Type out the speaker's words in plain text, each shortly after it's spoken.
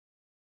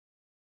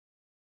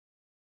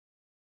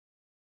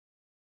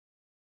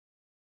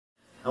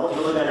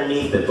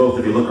underneath it. Both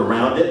of you look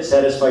around it,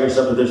 satisfy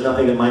yourself that there's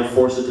nothing that might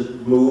force it to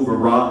move or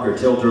rock or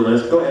tilt or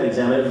lift. Go ahead,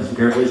 examine it as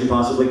carefully as you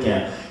possibly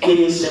can. It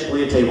is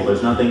simply a table.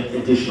 There's nothing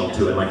additional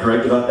to it. Am I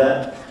correct about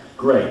that?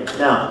 Great.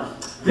 Now,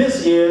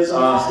 this is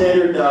a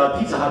standard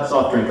Pizza Hut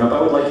soft drink cup.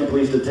 I would like you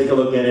please to take a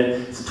look at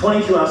it. It's a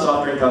 22-ounce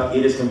soft drink cup.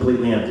 It is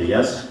completely empty,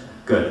 yes?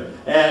 Good.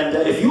 And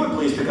if you would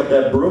please pick up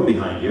that broom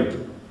behind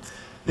you.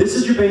 This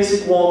is your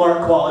basic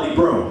Walmart quality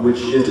broom,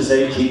 which is to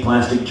say cheap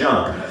plastic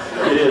junk.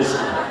 It is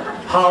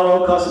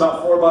hollow, costs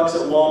about $4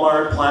 at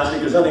Walmart,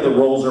 plastic. There's nothing that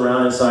rolls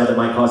around inside that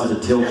might cause it to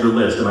tilt or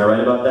lift. Am I right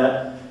about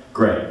that?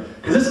 Great.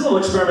 Because this little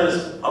experiment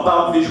is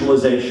about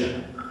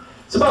visualization.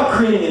 It's about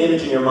creating an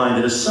image in your mind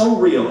that is so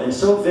real and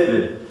so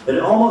vivid that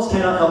it almost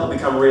cannot help but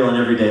become real in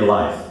everyday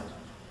life.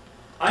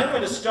 I'm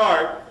going to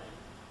start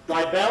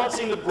by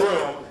balancing the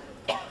broom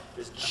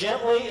as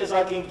gently as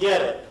I can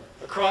get it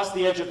across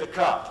the edge of the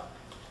cup.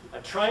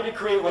 I'm trying to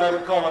create what I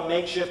would call a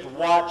makeshift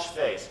watch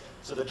face,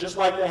 so that just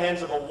like the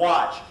hands of a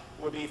watch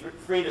would be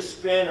free to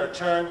spin or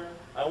turn,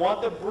 I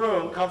want the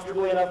broom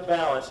comfortably enough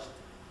balanced,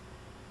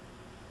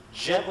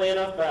 gently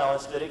enough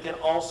balanced that it can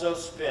also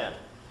spin.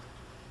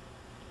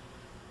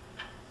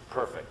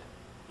 Perfect.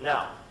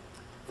 Now,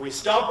 if we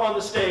stomp on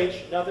the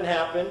stage, nothing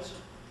happens.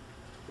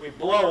 We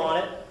blow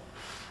on it,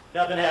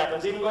 nothing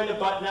happens. Even going to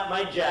button up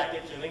my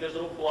jacket, so you think there's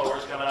little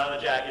blowers coming out of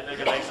the jacket that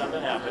can make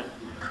something happen.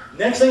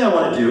 Next thing I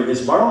want to do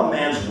is borrow a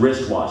man's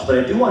wristwatch, but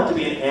I do want it to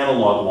be an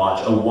analog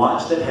watch, a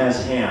watch that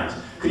has hands.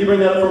 Could you bring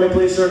that up for me,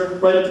 please, sir?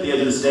 Right up to the edge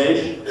of the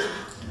stage.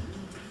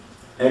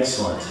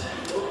 Excellent.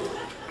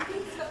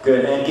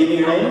 Good. And give me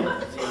your name?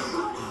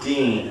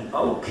 Dean.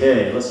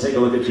 Okay, let's take a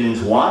look at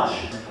Dean's watch.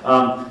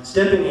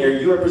 Step in here.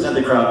 You represent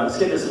the crowd. Let's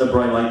get this in the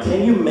bright light.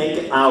 Can you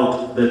make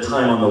out the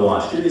time on the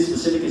watch? Can you be as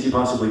specific as you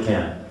possibly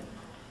can?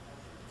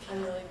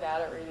 I'm really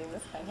bad at reading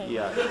this kind of thing.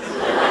 Yeah. Just a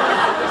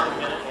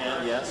minute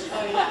hand, yes.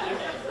 Oh, yeah,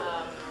 okay.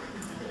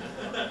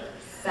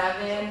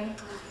 7.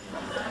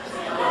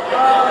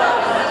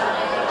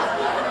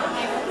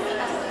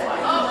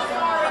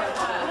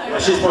 Yeah,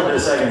 she's pointing to the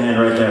second hand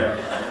right there.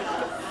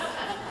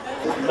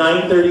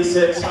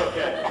 9:36.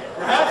 Okay.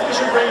 Perhaps we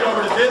should bring it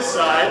over to this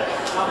side.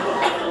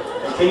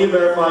 Can you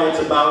verify it's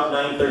about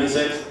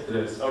 9:36? It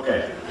is.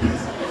 Okay.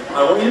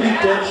 I want you to be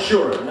dead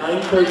sure.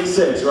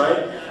 9:36,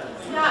 right?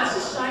 Yeah, it's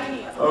just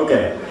shiny.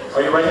 Okay.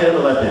 Are you right hand or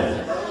left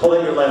hand? Hold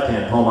out your left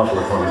hand, palm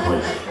upward for me,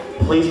 please.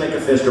 Please make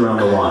a fist around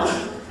the watch.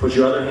 Put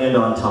your other hand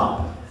on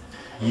top.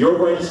 You're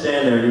going to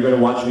stand there and you're going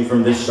to watch me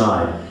from this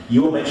side.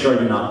 You will make sure I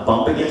do not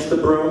bump against the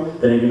broom,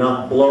 that I do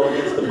not blow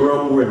against the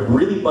broom. We're in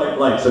really bright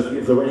light, so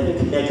if there were anything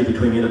connected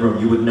between me and the broom,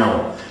 you would know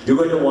it. You're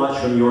going to watch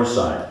from your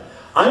side.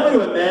 I'm going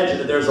to imagine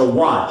that there's a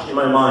watch in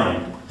my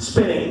mind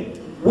spinning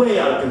way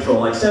out of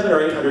control, like 700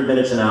 or 800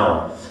 minutes an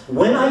hour.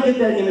 When I get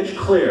that image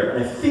clear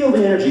and I feel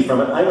the energy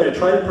from it, I'm going to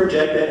try to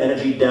project that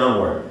energy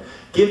downward.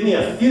 Give me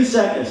a few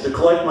seconds to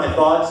collect my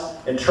thoughts,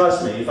 and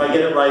trust me, if I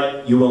get it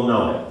right, you will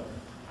know it.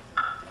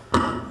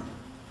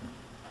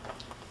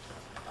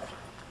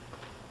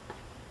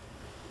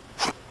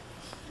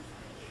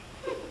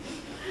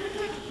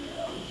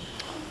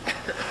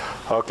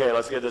 Okay,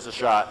 let's give this a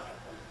shot.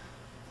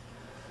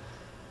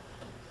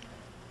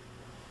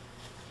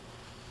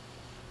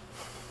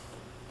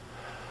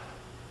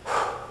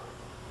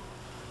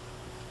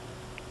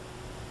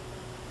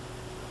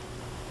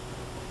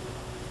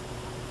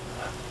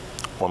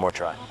 One more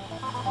try.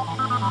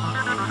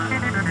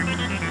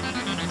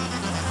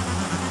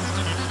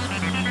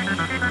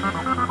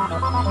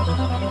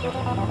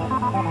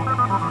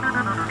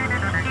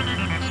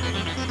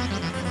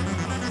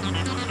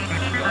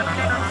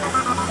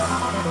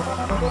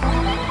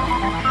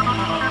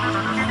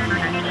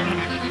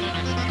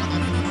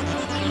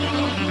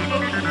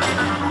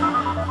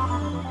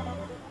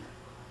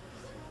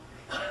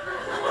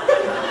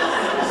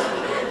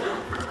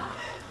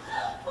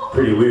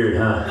 Pretty weird,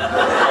 huh?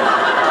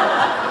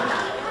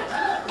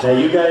 Now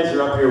you guys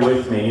are up here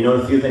with me, and you know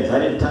a few things. I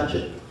didn't touch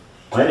it.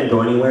 I didn't go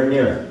anywhere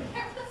near it.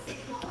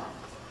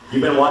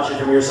 You've been watching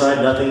from your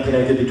side, nothing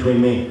connected between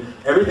me.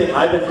 Everything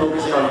I've been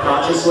focusing on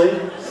consciously,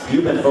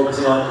 you've been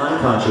focusing on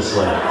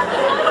unconsciously.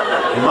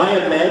 My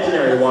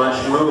imaginary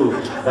watch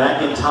moved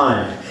back in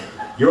time.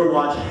 Your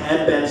watch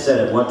had been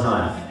set at what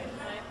time?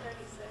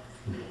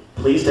 9:36.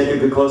 Please take a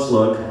good close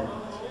look.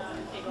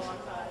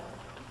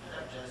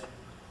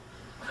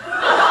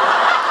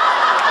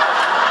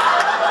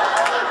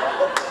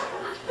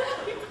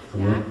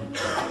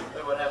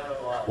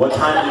 What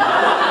time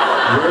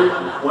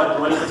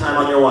what is the time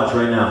on your watch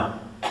right now?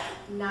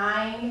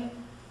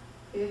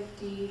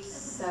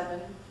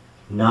 9:57.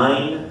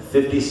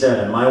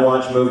 9:57. My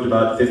watch moved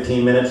about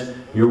 15 minutes.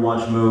 Your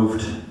watch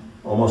moved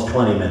almost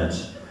 20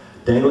 minutes.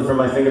 Dangle it from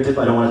my fingertip.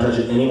 I don't want to touch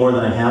it any more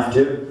than I have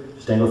to.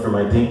 Just dangle it from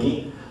my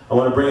pinky. I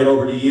want to bring it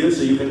over to you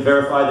so you can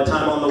verify the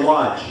time on the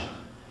watch.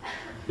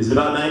 Is it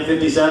about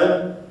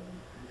 9:57?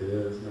 It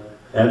is.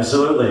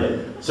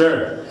 Absolutely.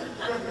 Sir,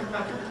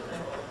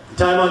 the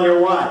time on your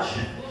watch.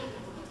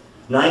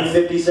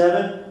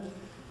 9:57?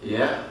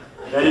 Yeah.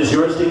 That is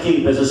yours to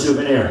keep as a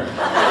souvenir.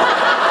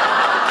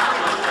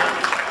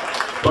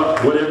 But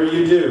Whatever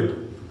you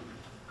do,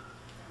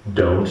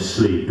 don't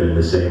sleep in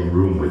the same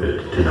room with it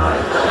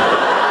tonight.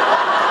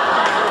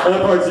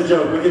 That part's a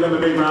joke. We give them a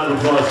big round of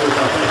applause. Thank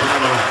you so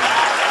much.